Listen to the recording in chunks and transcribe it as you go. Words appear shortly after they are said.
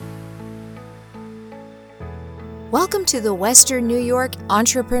Welcome to the Western New York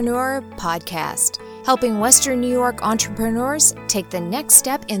Entrepreneur Podcast, helping Western New York entrepreneurs take the next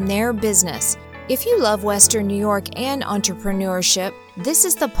step in their business. If you love Western New York and entrepreneurship, this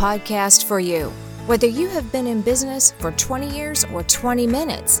is the podcast for you. Whether you have been in business for 20 years or 20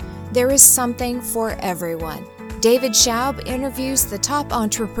 minutes, there is something for everyone. David Schaub interviews the top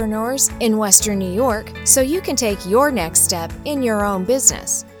entrepreneurs in Western New York so you can take your next step in your own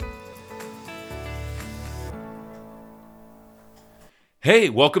business.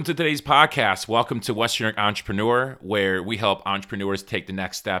 Hey, welcome to today's podcast. Welcome to Western New York Entrepreneur, where we help entrepreneurs take the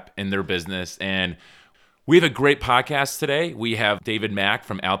next step in their business. And we have a great podcast today. We have David Mack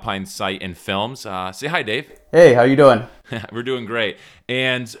from Alpine Sight and Films. Say hi, Dave. Hey, how you doing? We're doing great.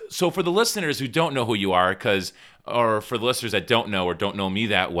 And so for the listeners who don't know who you are, or for the listeners that don't know or don't know me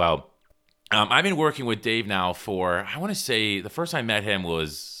that well, I've been working with Dave now for, I want to say the first time I met him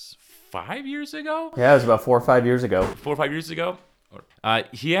was 5 years ago? Yeah, it was about 4 or 5 years ago. 4 or 5 years ago?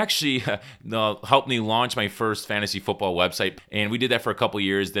 He actually helped me launch my first fantasy football website, and we did that for a couple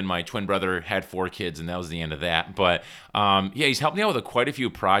years. Then my twin brother had 4 kids, and that was the end of that. But he's helped me out with quite a few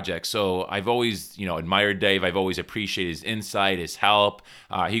projects. So I've always, admired Dave. I've always appreciated his insight, his help.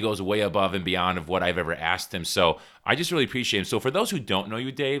 He goes way above and beyond of what I've ever asked him. So I just really appreciate him. So for those who don't know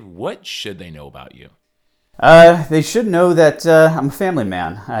you, Dave, what should they know about you? They should know that I'm a family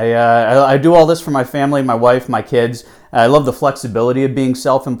man. I do all this for my family, my wife, my kids. I love the flexibility of being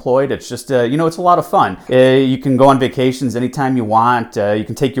self-employed. It's just, it's a lot of fun. You can go on vacations anytime you want. You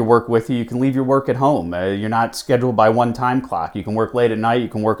can take your work with you. You can leave your work at home. You're not scheduled by one time clock. You can work late at night. You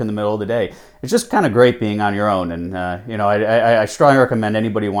can work in the middle of the day. It's just kind of great being on your own. And, I strongly recommend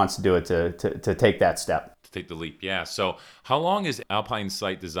anybody who wants to do it to take that step. Take the leap, yeah. So how long has Alpine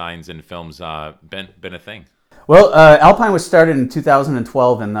Sight Designs and Films been a thing? Well, Alpine was started in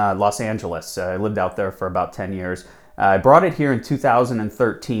 2012 in Los Angeles. I lived out there for about 10 years. I brought it here in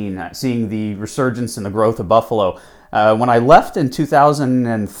 2013, seeing the resurgence and the growth of Buffalo. When I left in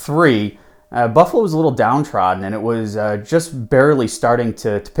 2003, Buffalo was a little downtrodden, and it was just barely starting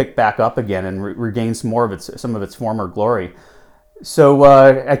to pick back up again and regain some of its former glory. So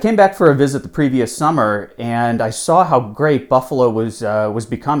I came back for a visit the previous summer, and I saw how great Buffalo was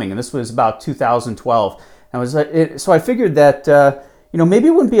becoming, and this was about 2012. And so I figured that maybe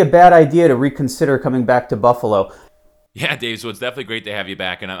it wouldn't be a bad idea to reconsider coming back to Buffalo. Yeah, Dave, so it's definitely great to have you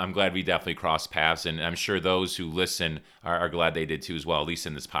back, and I'm glad we definitely crossed paths, and I'm sure those who listen are glad they did too as well, at least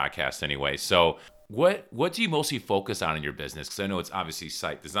in this podcast anyway. So what do you mostly focus on in your business? Because I know it's obviously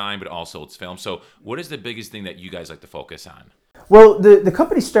site design, but also it's film. So what is the biggest thing that you guys like to focus on? Well, the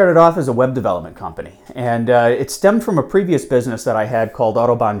company started off as a web development company, and it stemmed from a previous business that I had called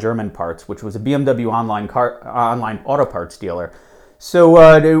Autobahn German Parts, which was a BMW online auto parts dealer.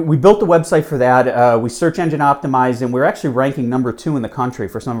 So we built the website for that. We search engine optimized, and we're actually ranking number 2 in the country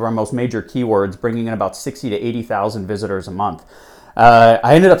for some of our most major keywords, bringing in about 60 to 80,000 visitors a month.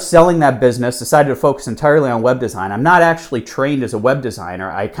 I ended up selling that business, decided to focus entirely on web design. I'm not actually trained as a web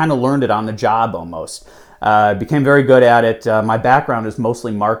designer. I kind of learned it on the job almost. Became very good at it. My background is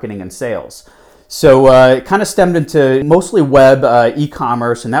mostly marketing and sales. So it kind of stemmed into mostly web,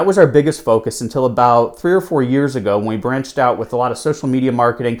 e-commerce, and that was our biggest focus until about 3 or 4 years ago when we branched out with a lot of social media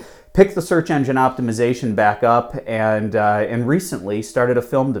marketing, picked the search engine optimization back up, and recently started a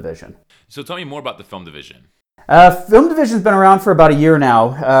film division. So tell me more about the film division. Film division's been around for about a year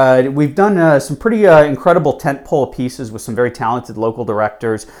now. We've done some pretty incredible tentpole pieces with some very talented local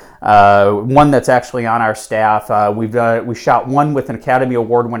directors. One that's actually on our staff. We shot one with an Academy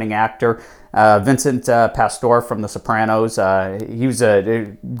Award-winning actor, Vincent Pastore from The Sopranos. He was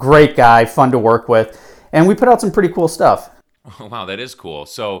a great guy, fun to work with, and we put out some pretty cool stuff. Oh, wow, that is cool.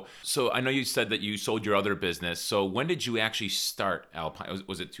 So I know you said that you sold your other business. So when did you actually start Alpine?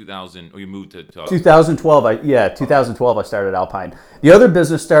 Was it 2000 or you moved to 2012? 2012 I started Alpine. The other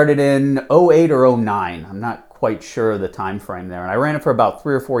business started in 08 or 09. I'm not quite sure of the time frame there. And I ran it for about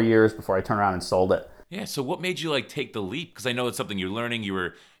 3 or 4 years before I turned around and sold it. Yeah, so what made you take the leap? Because I know it's something you're learning,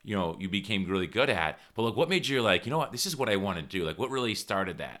 you became really good at. But what made you what, this is what I want to do? What really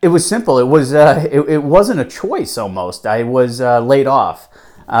started that? It was simple. It was it wasn't a choice almost. I was laid off.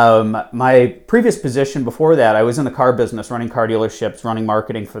 My previous position before that, I was in the car business, running car dealerships, running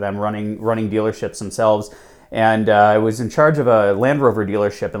marketing for them, running dealerships themselves. And I was in charge of a Land Rover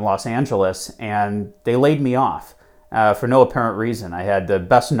dealership in Los Angeles, and they laid me off. For no apparent reason. I had the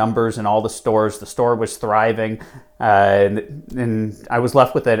best numbers in all the stores. The store was thriving, and I was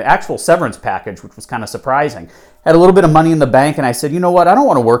left with an actual severance package, which was kind of surprising. Had a little bit of money in the bank, and I said, you know what? I don't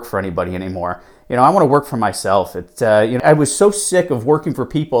want to work for anybody anymore. I want to work for myself. I was so sick of working for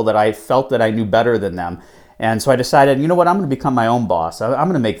people that I felt that I knew better than them. And so I decided, you know what, I'm going to become my own boss. I'm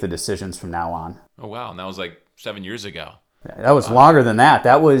going to make the decisions from now on. Oh, wow. And that was like 7 years ago. That was longer than that.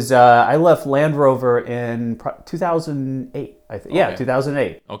 That was, I left Land Rover in 2008. Yeah,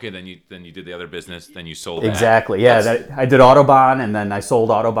 2008. Okay, then you did the other business, then you sold Exactly, yeah. I did Autobahn, and then I sold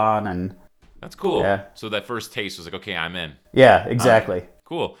Autobahn, and... That's cool. Yeah. So that first taste was like, okay, I'm in. Yeah, exactly.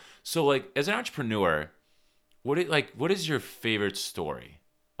 Cool. So like, as an entrepreneur, what is your favorite story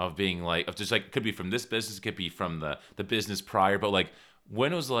of being like, of just like, could be from this business, could be from the business prior, but like,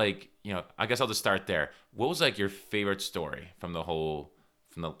 when was like, I guess I'll just start there. What was like your favorite story from the whole,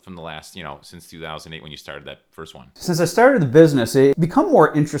 from the last, since 2008 when you started that first one? Since I started the business, it's become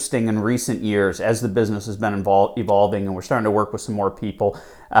more interesting in recent years as the business has been evolving, and we're starting to work with some more people.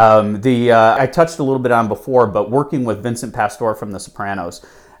 I touched a little bit on before, but working with Vincent Pastore from The Sopranos.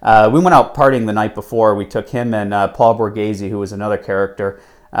 We went out partying the night before. We took him and Paul Borghese, who was another character,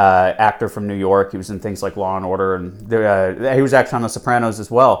 actor from New York. He was in things like Law and Order, and he was actually on The Sopranos as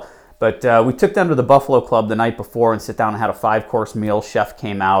well. But we took them to the Buffalo Club the night before and sit down and had a 5-course meal. Chef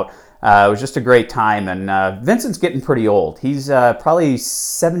came out. It was just a great time. And Vincent's getting pretty old. He's probably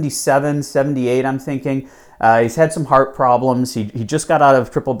 77, 78, I'm thinking. He's had some heart problems. He just got out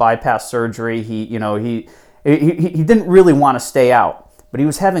of triple bypass surgery. He didn't really want to stay out, but he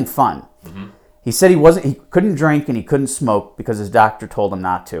was having fun. Mm-hmm. He said he couldn't drink and he couldn't smoke because his doctor told him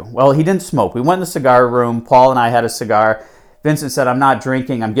not to. Well, he didn't smoke. We went in the cigar room. Paul and I had a cigar. Vincent said, "I'm not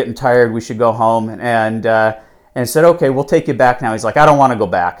drinking. I'm getting tired. We should go home." And said, "Okay, we'll take you back now." He's like, "I don't want to go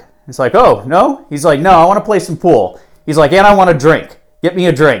back." It's like, "Oh, no?" He's like, "No, I want to play some pool." He's like, "And I want a drink. Get me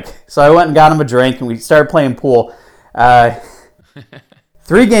a drink." So I went and got him a drink, and we started playing pool.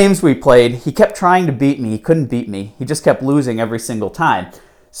 3 games we played. He kept trying to beat me. He couldn't beat me. He just kept losing every single time.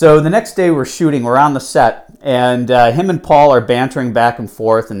 So the next day we're shooting. We're on the set, and him and Paul are bantering back and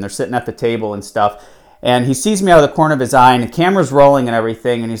forth, and they're sitting at the table and stuff. And he sees me out of the corner of his eye, and the camera's rolling and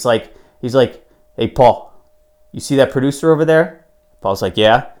everything. And he's like, "Hey, Paul, you see that producer over there?" Paul's like,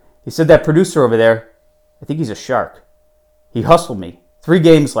 "Yeah." He said, "That producer over there, I think he's a shark. He hustled me 3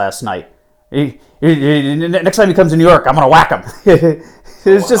 games last night. Next time he comes to New York, I'm gonna whack him." It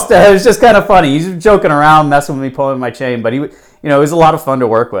was just kind of funny. He's joking around, messing with me, pulling my chain, but it was a lot of fun to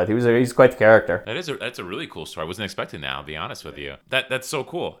work with. He's quite the character. That's a really cool story. I wasn't expecting that, I'll be honest with you. That's so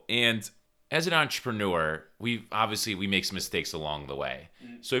cool. And as an entrepreneur, we make some mistakes along the way.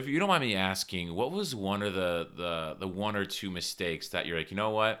 So if you don't mind me asking, what was one of the 1 or 2 mistakes that you're like, you know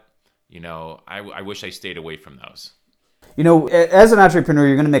what? I wish I stayed away from those. As an entrepreneur,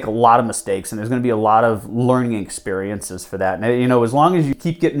 you're going to make a lot of mistakes, and there's going to be a lot of learning experiences for that. And, as long as you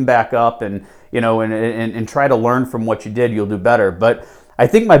keep getting back up and try to learn from what you did, you'll do better. But I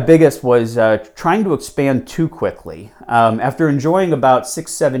think my biggest was trying to expand too quickly. After enjoying about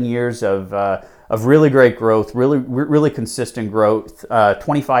 6-7 years of really great growth, really consistent growth,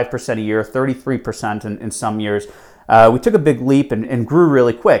 25% a year, 33% in some years, we took a big leap and grew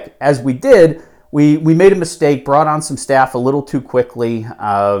really quick. As we did, we made a mistake, brought on some staff a little too quickly,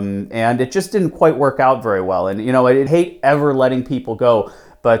 and it just didn't quite work out very well. And I'd hate ever letting people go.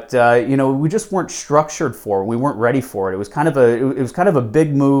 But we just weren't structured for it. We weren't ready for it. It was kind of a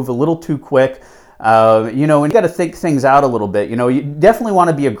big move, a little too quick. And you got to think things out a little bit. You definitely want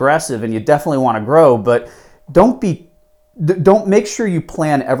to be aggressive and you definitely want to grow, but don't make sure you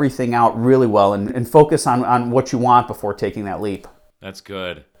plan everything out really well and focus on what you want before taking that leap. That's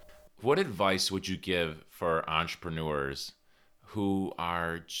good. What advice would you give for entrepreneurs who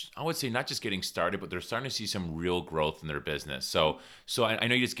are, I would say, not just getting started, but they're starting to see some real growth in their business? So I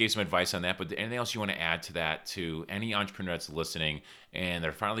know you just gave some advice on that, but anything else you want to add to that, to any entrepreneur that's listening and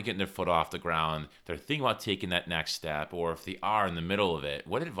they're finally getting their foot off the ground, they're thinking about taking that next step, or if they are in the middle of it,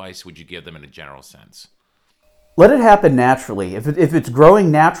 what advice would you give them in a general sense? Let it happen naturally. If it's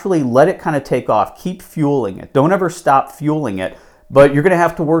growing naturally, let it kind of take off. Keep fueling it. Don't ever stop fueling it. But you're going to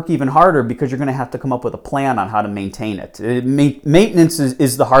have to work even harder because you're going to have to come up with a plan on how to maintain it. Maintenance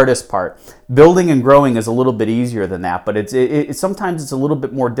is the hardest part. Building and growing is a little bit easier than that, but sometimes it's a little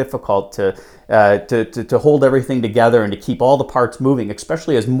bit more difficult to hold everything together and to keep all the parts moving,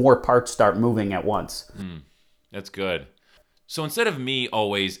 especially as more parts start moving at once. That's good. So instead of me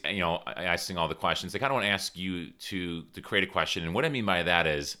always, asking all the questions, I kind of want to ask you to create a question. And what I mean by that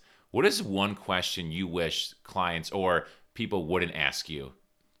is, what is one question you wish clients or people wouldn't ask you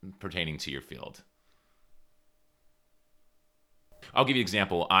pertaining to your field? I'll give you an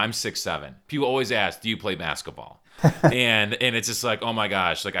example. I'm 6'7". People always ask, "Do you play basketball?" and it's just like, oh my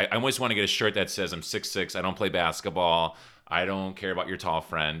gosh, like I always want to get a shirt that says I'm 6'6", I don't play basketball, I don't care about your tall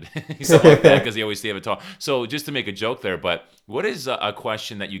friend, something like that, because they always say I'm tall. So just to make a joke there, but what is a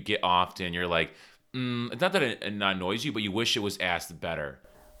question that you get often? You're like, Not that it annoys you, but you wish it was asked better.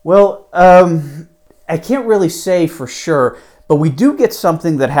 Well, I can't really say for sure, but we do get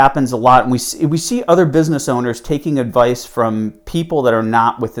something that happens a lot, and we see other business owners taking advice from people that are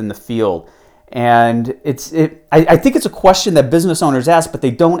not within the field. And I think it's a question that business owners ask, but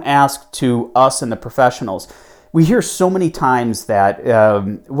they don't ask to us and the professionals. We hear so many times that,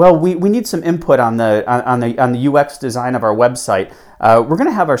 we need some input on the UX design of our website. We're going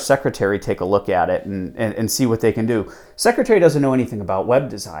to have our secretary take a look at it and see what they can do. Secretary doesn't know anything about web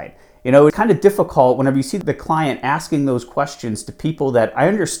design. It's kind of difficult whenever you see the client asking those questions to people that I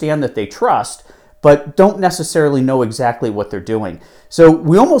understand that they trust, but don't necessarily know exactly what they're doing. So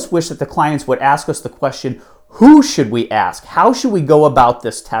we almost wish that the clients would ask us the question, who should we ask? How should we go about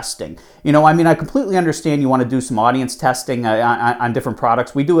this testing? I completely understand you want to do some audience testing on different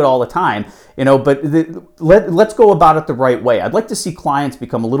products. We do it all the time, but let's go about it the right way. I'd like to see clients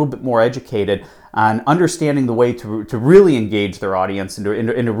become a little bit more educated on understanding the way to really engage their audience and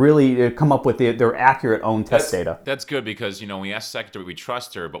to really come up with their accurate own test data. That's good because, we ask secretary, we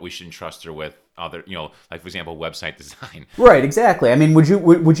trust her, but we shouldn't trust her with other, like for example, website design. Right, exactly.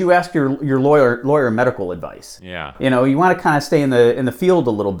 Would you ask your lawyer medical advice? Yeah. You want to kind of stay in the field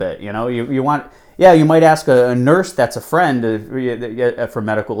a little bit. You want. Yeah, you might ask a nurse that's a friend for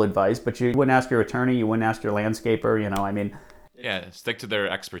medical advice, but you wouldn't ask your attorney. You wouldn't ask your landscaper. Yeah, stick to their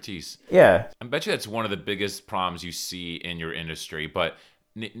expertise. Yeah. I bet you that's one of the biggest problems you see in your industry. But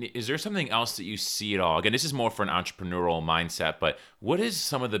is there something else that you see at all? Again, this is more for an entrepreneurial mindset, but what is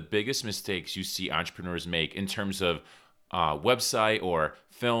some of the biggest mistakes you see entrepreneurs make in terms of website or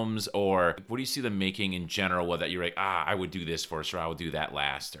films, or what do you see them making in general that you're like, I would do this first or I would do that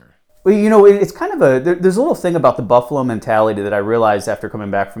last? Or Well, it's kind of there's a little thing about the Buffalo mentality that I realized after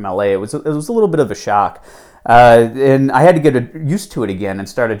coming back from LA. It was a little bit of a shock. And I had to get used to it again and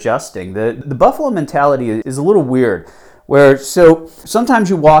start adjusting. The Buffalo mentality is a little weird, so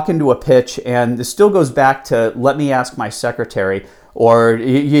sometimes you walk into a pitch and this still goes back to let me ask my secretary, or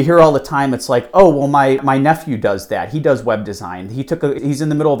you hear all the time it's like, oh, well, my nephew does that. He does web design. He's in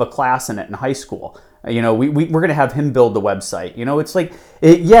the middle of a class in it in high school. We're going to have him build the website. It's like,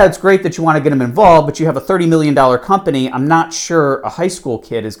 it's great that you want to get him involved, but you have a $30 million company. I'm not sure a high school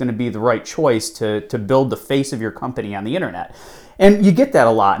kid is going to be the right choice to build the face of your company on the internet. And you get that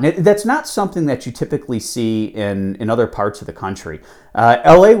a lot. And that's not something that you typically see in other parts of the country.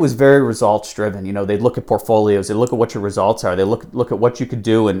 LA was very results driven. They'd look at portfolios, they look at what your results are, they look at what you could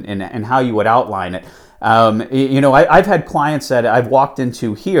do and how you would outline it. I've had clients that I've walked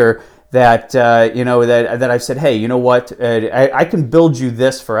into here that I've said, hey, you know what, I can build you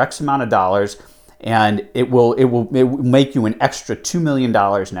this for X amount of dollars, and it will make you an extra $2 million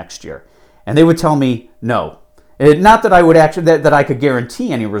next year. And they would tell me no. Not that I would actually that I could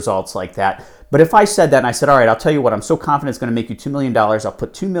guarantee any results like that, but if I said that and I said, all right, I'll tell you what, I'm so confident it's going to make you $2 million, I'll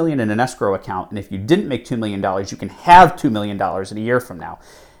put $2 million in an escrow account, and if you didn't make $2 million, you can have $2 million in a year from now.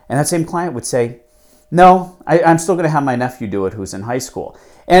 And that same client would say, no, I'm still going to have my nephew do it who's in high school.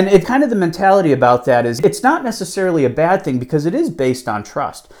 And it kind of the mentality about that is it's not necessarily a bad thing because it is based on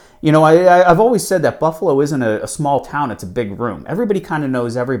trust. I've always said that Buffalo isn't a small town, it's a big room. Everybody kind of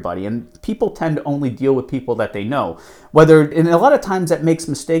knows everybody, and people tend to only deal with people that they know. And a lot of times that makes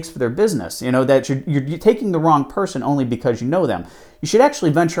mistakes for their business, that you're taking the wrong person only because you know them. You should actually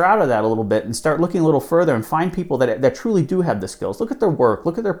venture out of that a little bit and start looking a little further and find people that truly do have the skills. Look at their work,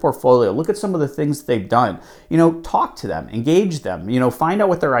 look at their portfolio, look at some of the things they've done. Talk to them, engage them, find out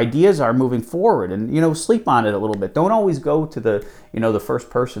what their ideas are moving forward, and, sleep on it a little bit. Don't always go to the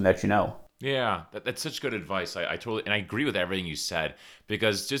first person that you know. Yeah, that's such good advice. I totally, and I agree with everything you said,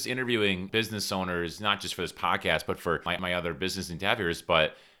 because just interviewing business owners, not just for this podcast, but for my other business endeavors,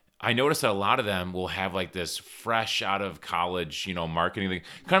 but I noticed that a lot of them will have like this fresh out of college, marketing thing,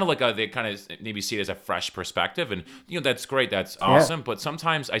 kind of like they kind of maybe see it as a fresh perspective. And, that's great. That's awesome. Yeah. But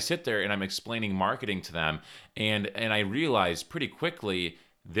sometimes I sit there and I'm explaining marketing to them and I realize pretty quickly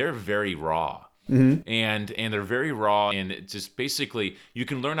they're very raw. Mm-hmm. And they're very raw, and it just basically you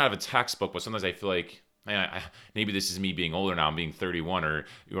can learn out of a textbook, but sometimes I feel like maybe this is me being older now, I'm being 31 or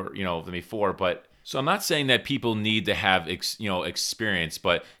maybe 4, but so I'm not saying that people need to have experience,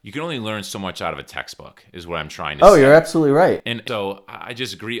 but you can only learn so much out of a textbook is what I'm trying to say. Oh, you're absolutely right. And so I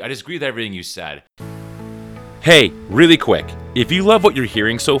just agree with everything you said. Hey, really quick, if you love what you're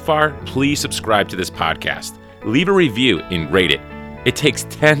hearing so far, please subscribe to this podcast. Leave a review and rate it. It takes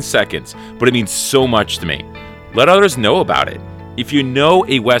 10 seconds, but it means so much to me. Let others know about it. If you know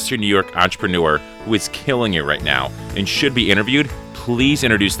a Western New York entrepreneur who is killing it right now and should be interviewed, please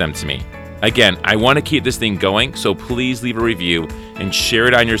introduce them to me. Again, I want to keep this thing going, so please leave a review and share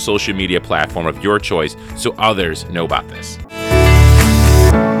it on your social media platform of your choice so others know about this.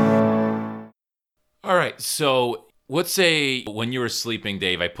 All right, so let's say when you were sleeping,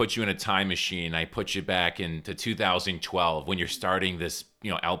 Dave, I put you in a time machine. I put you back into 2012 when you're starting this,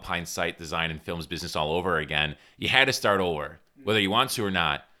 Alpine site design and films business all over again. You had to start over, whether you want to or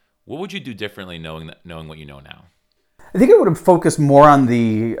not. What would you do differently knowing what you know now? I think I would have focused more on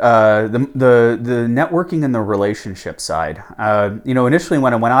the networking and the relationship side. Initially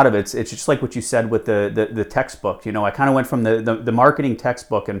when I went out of it, it's just like what you said with the textbook. I kind of went from the marketing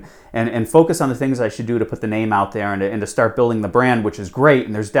textbook and focus on the things I should do to put the name out there and to start building the brand, which is great,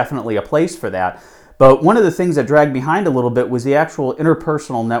 and there's definitely a place for that. But one of the things that dragged behind a little bit was the actual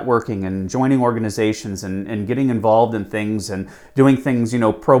interpersonal networking and joining organizations and getting involved in things and doing things,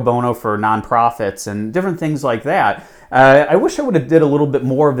 pro bono for nonprofits and different things like that. I wish I would have did a little bit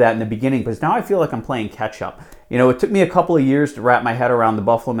more of that in the beginning, because now I feel like I'm playing catch up. It took me a couple of years to wrap my head around the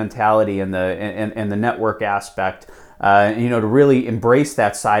Buffalo mentality and the network aspect, to really embrace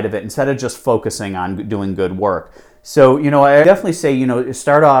that side of it instead of just focusing on doing good work. So, I definitely say,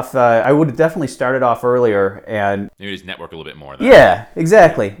 start off, I would have definitely started off earlier and... Maybe just network a little bit more. Yeah,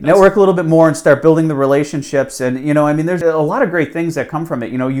 exactly. Network a little bit more and start building the relationships. And, there's a lot of great things that come from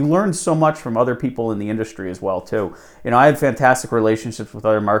it. You learn so much from other people in the industry as well, too. I have fantastic relationships with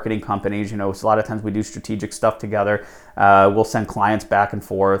other marketing companies. So a lot of times we do strategic stuff together. We'll send clients back and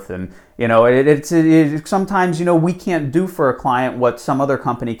forth. And, it's sometimes, we can't do for a client what some other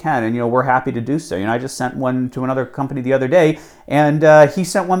company can. And, we're happy to do so. I just sent one to another company the other day, and he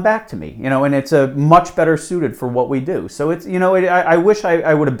sent one back to me, and it's a much better suited for what we do. So it's, I wish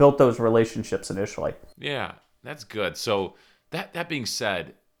I would have built those relationships initially. Yeah, that's good. So that being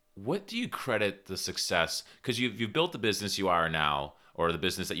said, what do you credit the success? Because you've built the business you are now, or the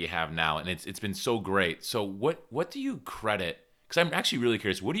business that you have now, and it's been so great. So what do you credit? Because I'm actually really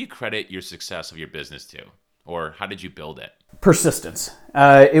curious. What do you credit your success of your business to, or how did you build it? Persistence.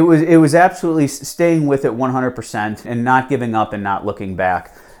 It was absolutely staying with it 100% and not giving up and not looking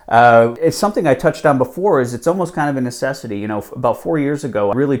back. It's something I touched on before. It's almost kind of a necessity. About 4 years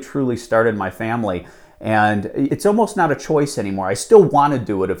ago, I really truly started my family. And it's almost not a choice anymore. I still want to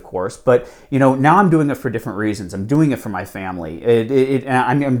do it, of course, but now I'm doing it for different reasons. I'm doing it for my family.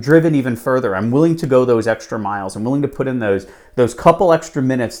 I'm driven even further. I'm willing to go those extra miles. I'm willing to put in those couple extra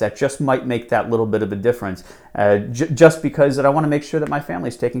minutes that just might make that little bit of a difference, just because that I want to make sure that my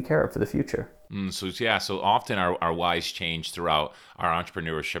family's taken care of for the future. So often our whys change throughout our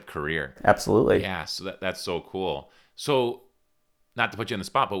entrepreneurship career. Absolutely. Yeah, so that's so cool. So, not to put you on the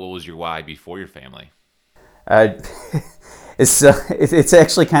spot, but what was your why before your family? It's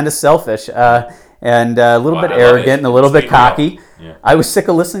actually kind of selfish and a little bit arrogant and a little bit cocky. Yeah. I was sick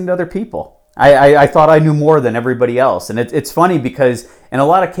of listening to other people. I thought I knew more than everybody else, and it's funny because in a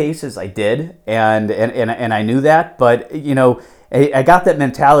lot of cases I did, and I knew that, but I got that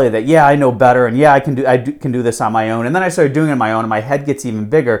mentality that I know better, and I can do this on my own, and then I started doing it on my own, and my head gets even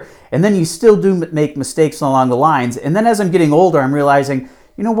bigger, and then you still do make mistakes along the lines, and then as I'm getting older, I'm realizing,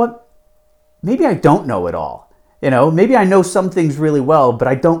 what? Maybe I don't know it all. Maybe I know some things really well, but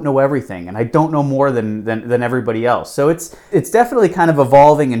I don't know everything, and I don't know more than everybody else. So it's definitely kind of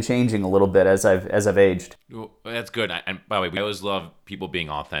evolving and changing a little bit as I've aged. Well, that's good. And by the way, I always love people being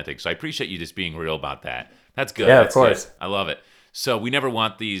authentic, so I appreciate you just being real about that. That's good. Yeah, that's of course. Good. I love it. So we never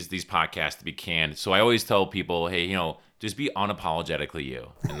want these podcasts to be canned. So I always tell people, hey, just be unapologetically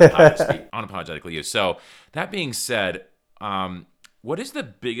you. And the podcast be unapologetically you. So that being said, what is the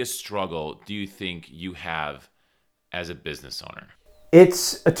biggest struggle do you think you have as a business owner?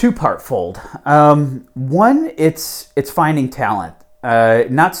 It's a two-part fold. One, it's finding talent.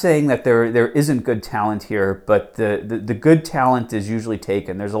 Not saying that there isn't good talent here, but the good talent is usually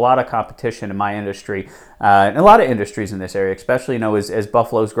taken. There's a lot of competition in my industry, and a lot of industries in this area, especially as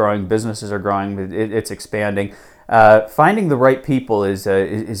Buffalo's growing, businesses are growing, it's expanding. Finding the right people is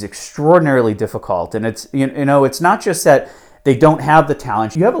extraordinarily difficult, and it's not just that they don't have the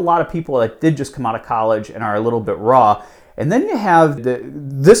talent. You have a lot of people that did just come out of college and are a little bit raw. And then you have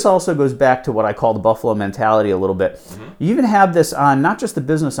this also goes back to what I call the Buffalo mentality a little bit. Mm-hmm. You even have this on not just the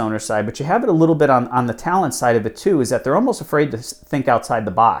business owner side, but you have it a little bit on the talent side of it too, is that they're almost afraid to think outside the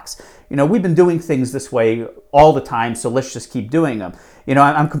box. We've been doing things this way all the time, so let's just keep doing them.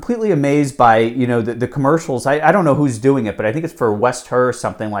 I'm completely amazed by, the commercials. I don't know who's doing it, but I think it's for West Her or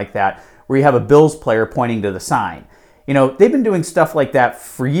something like that, where you have a Bills player pointing to the sign. They've been doing stuff like that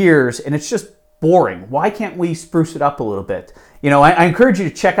for years, and it's just boring. Why can't we spruce it up a little bit? I encourage you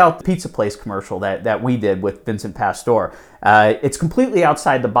to check out the pizza place commercial that we did with Vincent Pastore. It's completely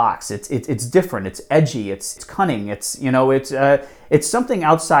outside the box. It's different. It's edgy. It's cunning. It's something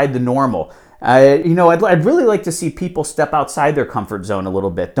outside the normal. I'd really like to see people step outside their comfort zone a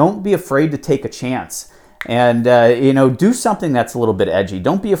little bit. Don't be afraid to take a chance. And, do something that's a little bit edgy.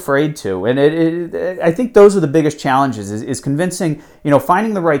 Don't be afraid to. And I think those are the biggest challenges is convincing,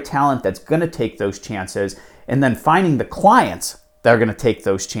 finding the right talent that's going to take those chances, and then finding the clients that are going to take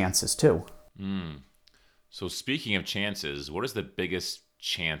those chances too. So speaking of chances, what is the biggest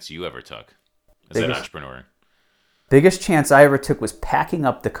chance you ever took as an entrepreneur? Biggest chance I ever took was packing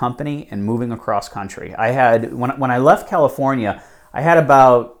up the company and moving across country. I had, when I left California, I had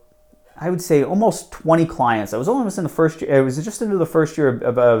about, I would say, almost 20 clients. I was almost in the first year. It was just into the first year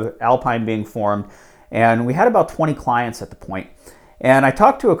of Alpine being formed, and we had about 20 clients at the point. And I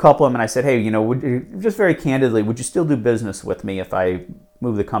talked to a couple of them, and I said, hey, just very candidly, would you still do business with me if I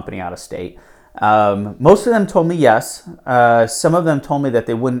move the company out of state? Most of them told me yes. Some of them told me that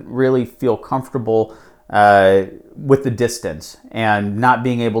they wouldn't really feel comfortable with the distance and not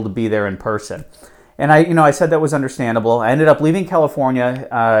being able to be there in person. And I said that was understandable. I ended up leaving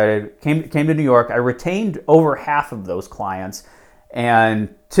California, came to New York. I retained over half of those clients,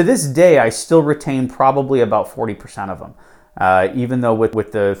 and to this day, I still retain probably about 40% of them. Even though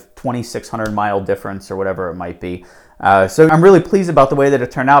with the 2,600 mile difference or whatever it might be. So I'm really pleased about the way that it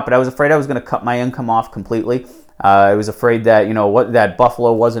turned out, but I was afraid I was going to cut my income off completely. I was afraid that, that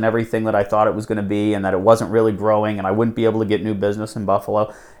Buffalo wasn't everything that I thought it was going to be, and that it wasn't really growing, and I wouldn't be able to get new business in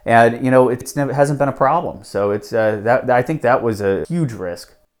Buffalo. And, it hasn't been a problem. So I think that was a huge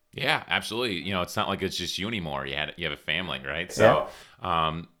risk. Yeah, absolutely. It's not like it's just you anymore. You have a family, right? So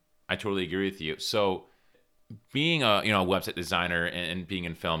I totally agree with you. So being a website designer and being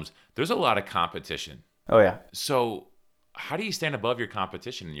in films, there's a lot of competition. Oh yeah. So how do you stand above your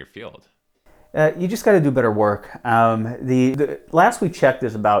competition in your field? You just got to do better work. The last we checked,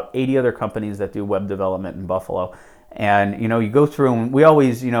 there's about 80 other companies that do web development in Buffalo. And, you go through, and we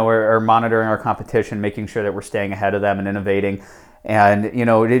always, are monitoring our competition, making sure that we're staying ahead of them and innovating. And,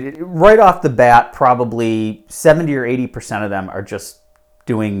 right off the bat, probably 70 or 80% of them are just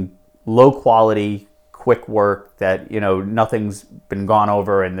doing low quality, quick work that, nothing's been gone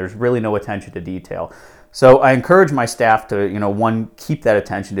over, and there's really no attention to detail. So I encourage my staff to, one, keep that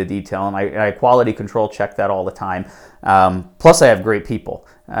attention to detail, and I quality control check that all the time. Plus I have great people.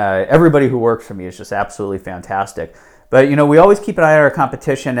 Everybody who works for me is just absolutely fantastic. But, we always keep an eye on our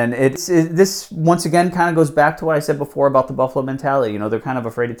competition, and this once again kind of goes back to what I said before about the Buffalo mentality. They're kind of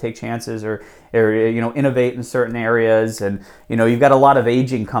afraid to take chances or innovate in certain areas. And, you've got a lot of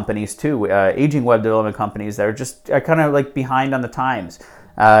aging companies too, aging web development companies that are just kind of like behind on the times.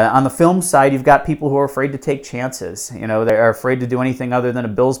 On the film side, you've got people who are afraid to take chances. They're afraid to do anything other than a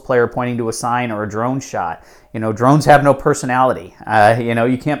Bills player pointing to a sign or a drone shot. Drones have no personality.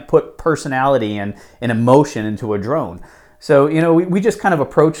 You can't put personality and emotion into a drone. So, we just kind of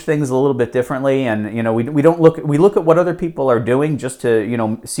approach things a little bit differently, and, we look at what other people are doing just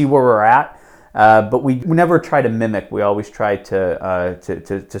to, see where we're at. But we never try to mimic. We always try to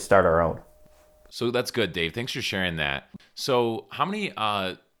start our own. So that's good, Dave. Thanks for sharing that. So how many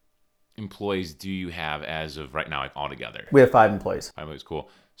employees do you have as of right now, like altogether? We have 5 employees. 5 employees, cool.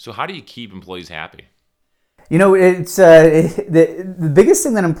 So how do you keep employees happy? It's the biggest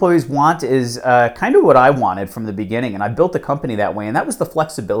thing that employees want is kind of what I wanted from the beginning, and I built the company that way, and that was the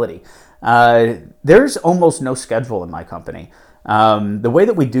flexibility. There's almost no schedule in my company. The way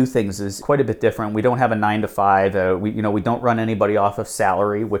that we do things is quite a bit different. We don't have a 9 to 5. We don't run anybody off of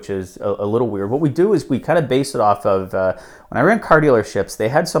salary, which is a little weird. What we do is we kind of base it off of when I ran car dealerships, they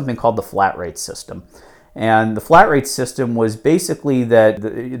had something called the flat rate system. And the flat rate system was basically that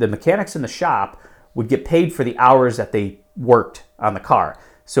the mechanics in the shop would get paid for the hours that they worked on the car.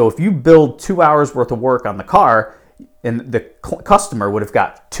 So if you build 2 hours worth of work on the car, and the customer would have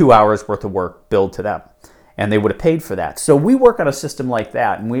got 2 hours worth of work billed to them, and they would have paid for that. So we work on a system like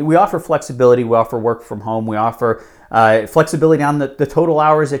that, and we offer flexibility. We offer work from home. We offer flexibility on the total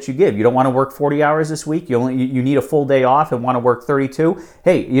hours that you give. You don't want to work 40 hours this week. You need a full day off and want to work 32.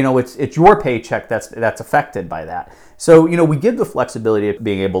 Hey, it's your paycheck that's affected by that. So we give the flexibility of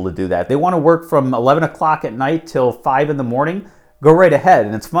being able to do that. They want to work from 11 o'clock at night till 5 in the morning. Go right ahead.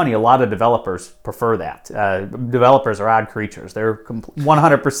 And it's funny, a lot of developers prefer that. Developers are odd creatures. They're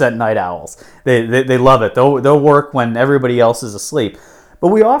 100% night owls. They love it. They'll work when everybody else is asleep. But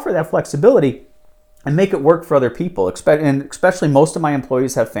we offer that flexibility and make it work for other people. And especially most of my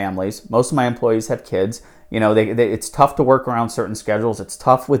employees have families. Most of my employees have kids. It's tough to work around certain schedules. It's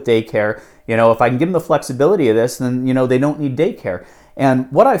tough with daycare. If I can give them the flexibility of this, then, they don't need daycare.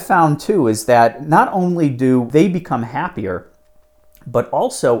 And what I found too is that not only do they become happier, but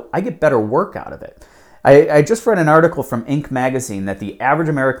also I get better work out of it. I just read an article from Inc. magazine that the average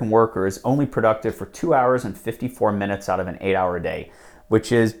American worker is only productive for 2 hours and 54 minutes out of an 8-hour day,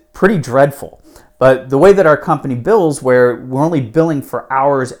 which is pretty dreadful. But the way that our company bills, where we're only billing for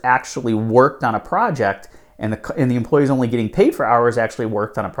hours actually worked on a project, and the employee's only getting paid for hours actually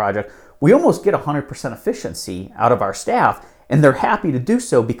worked on a project, we almost get 100% efficiency out of our staff, and they're happy to do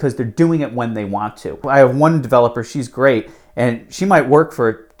so because they're doing it when they want to. I have one developer, she's great, and she might work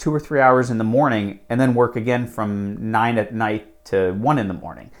for 2 or 3 hours in the morning and then work again from 9 at night to 1 in the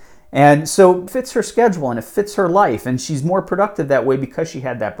morning. And so it fits her schedule and it fits her life, and she's more productive that way because she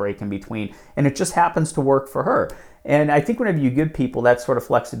had that break in between, and it just happens to work for her. And I think whenever you give people that sort of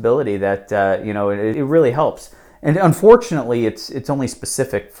flexibility, that it really helps. And unfortunately, it's only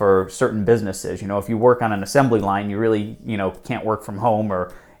specific for certain businesses. If you work on an assembly line, you really can't work from home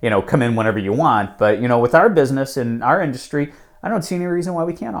or come in whenever you want. But with our business and our industry, I don't see any reason why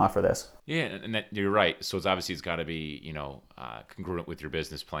we can't offer this. Yeah, and you're right. So it's got to be congruent with your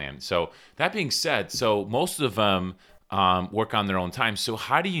business plan. So that being said, so most of them work on their own time. So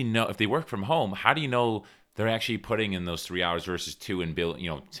how do you know if they work from home? How do you know they're actually putting in those 3 hours versus 2 and bill,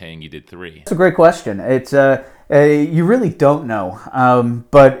 saying you did 3? It's a great question. It's you really don't know.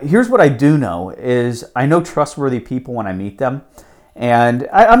 But here's what I do know is I know trustworthy people when I meet them. And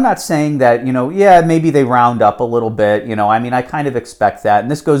I'm not saying that, maybe they round up a little bit. I kind of expect that.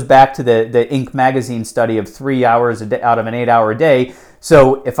 And this goes back to the Inc. magazine study of 3 hours a day out of an 8-hour day.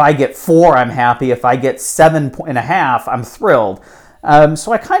 So if I get 4, I'm happy. If I get 7.5, I'm thrilled.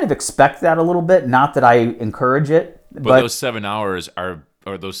 So I kind of expect that a little bit. Not that I encourage it. But those 7 hours or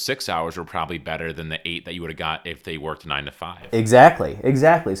those 6 hours were probably better than the 8 that you would have got if they worked 9 to 5.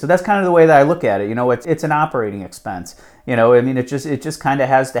 Exactly. So that's kind of the way that I look at it. It's an operating expense. It just kind of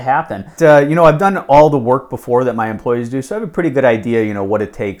has to happen. I've done all the work before that my employees do, so I have a pretty good idea, what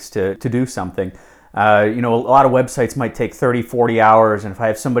it takes to do something. A lot of websites might take 30, 40 hours, and if I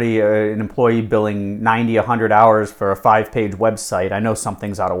have somebody, an employee billing 90, 100 hours for a 5-page website, I know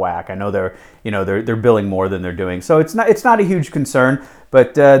something's out of whack. I know they're billing more than they're doing. So it's not a huge concern,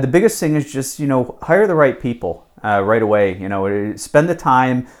 but the biggest thing is just, hire the right people right away. Spend the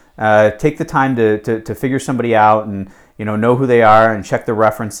time, take the time to figure somebody out and, know who they are and check their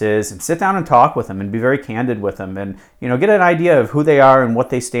references and sit down and talk with them and be very candid with them and, get an idea of who they are and what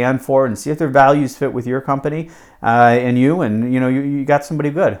they stand for and see if their values fit with your company and you got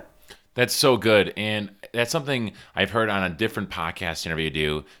somebody good. That's so good. And that's something I've heard on a different podcast interview you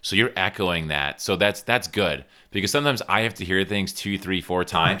do. So you're echoing that. So that's good, because sometimes I have to hear things 2, 3, 4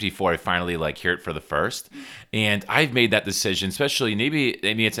 times before I finally hear it for the first. And I've made that decision, especially maybe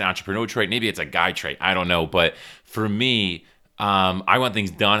it's an entrepreneurial trait, maybe it's a guy trait, I don't know. But for me, I want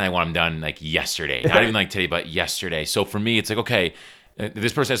things done. I want them done yesterday, not even today, but yesterday. So for me, it's okay,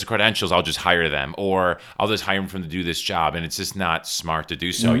 this person has the credentials, I'll just hire them, or I'll just hire them to do this job. And it's just not smart to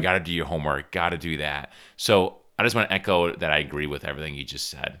do so. Mm-hmm. You got to do your homework, got to do that. So I just want to echo that I agree with everything you just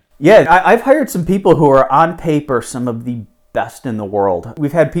said. Yeah, I've hired some people who are on paper some of the best in the world.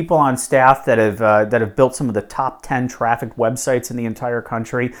 We've had people on staff that have built some of the top 10 trafficked websites in the entire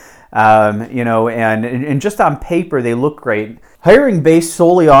country. And just on paper they look great. Hiring based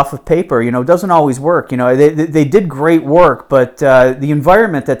solely off of paper, doesn't always work. They did great work, but the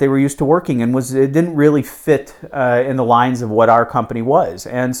environment that they were used to working in it didn't really fit in the lines of what our company was.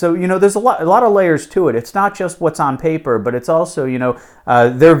 And so, there's a lot of layers to it. It's not just what's on paper, but it's also,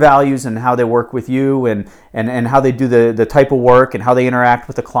 their values and how they work with you and how they do the type of work and how they interact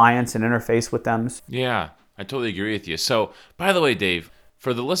with the clients and interface with them. Yeah, I totally agree with you. So, by the way, Dave,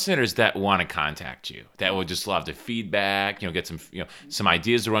 for the listeners that want to contact you, that would just love the feedback, get some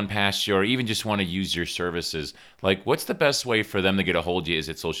ideas to run past you, or even just want to use your services, what's the best way for them to get a hold of you? Is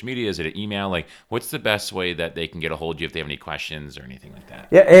it social media? Is it an email? What's the best way that they can get a hold of you if they have any questions or anything like that?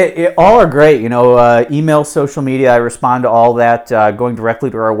 Yeah, all are great. Email, social media, I respond to all that. Going directly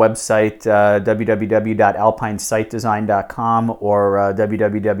to our website, www.alpinesitedesign.com or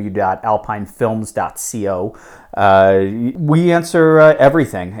www.alpinefilms.co. We answer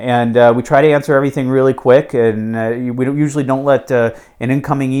everything, and we try to answer everything really quick, and we usually don't let an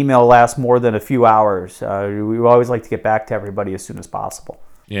incoming email last more than a few hours. We always like to get back to everybody as soon as possible.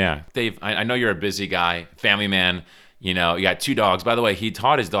 Yeah. Dave, I know you're a busy guy, family man. You got 2 dogs. By the way, he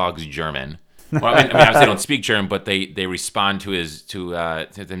taught his dogs German. Well, obviously they don't speak German, but they respond to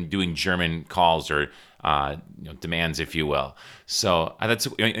them doing German calls or demands, if you will. So that's,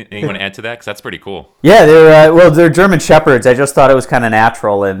 you want to add to that? Because that's pretty cool. Yeah, they're German Shepherds. I just thought it was kind of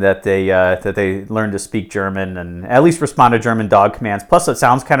natural in that they learned to speak German and at least respond to German dog commands. Plus, it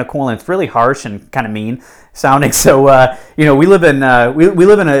sounds kind of cool, and it's really harsh and kind of mean sounding. So we live in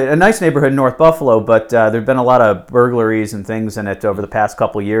a nice neighborhood in North Buffalo, but there've been a lot of burglaries and things in it over the past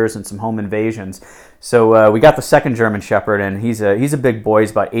couple of years and some home invasions. So we got the second German Shepherd, and he's a big boy.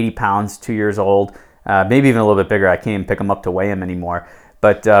 He's about 80 pounds, 2 years old. Maybe even a little bit bigger. I can't even pick him up to weigh him anymore.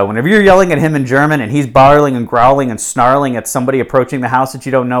 But whenever you're yelling at him in German and he's barling and growling and snarling at somebody approaching the house that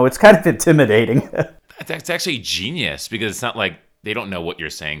you don't know, it's kind of intimidating. That's actually genius, because it's not like they don't know what you're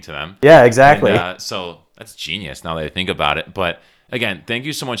saying to them. Yeah, exactly. And, so that's genius now that I think about it. But again, thank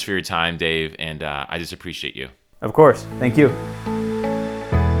you so much for your time, Dave, and I just appreciate you. Of course. Thank you.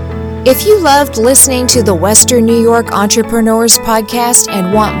 If you loved listening to the Western New York Entrepreneurs podcast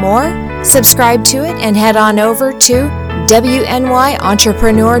and want more, subscribe to it and head on over to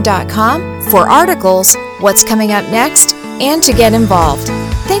wnyentrepreneur.com for articles, what's coming up next, and to get involved.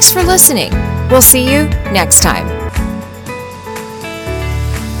 Thanks for listening. We'll see you next time.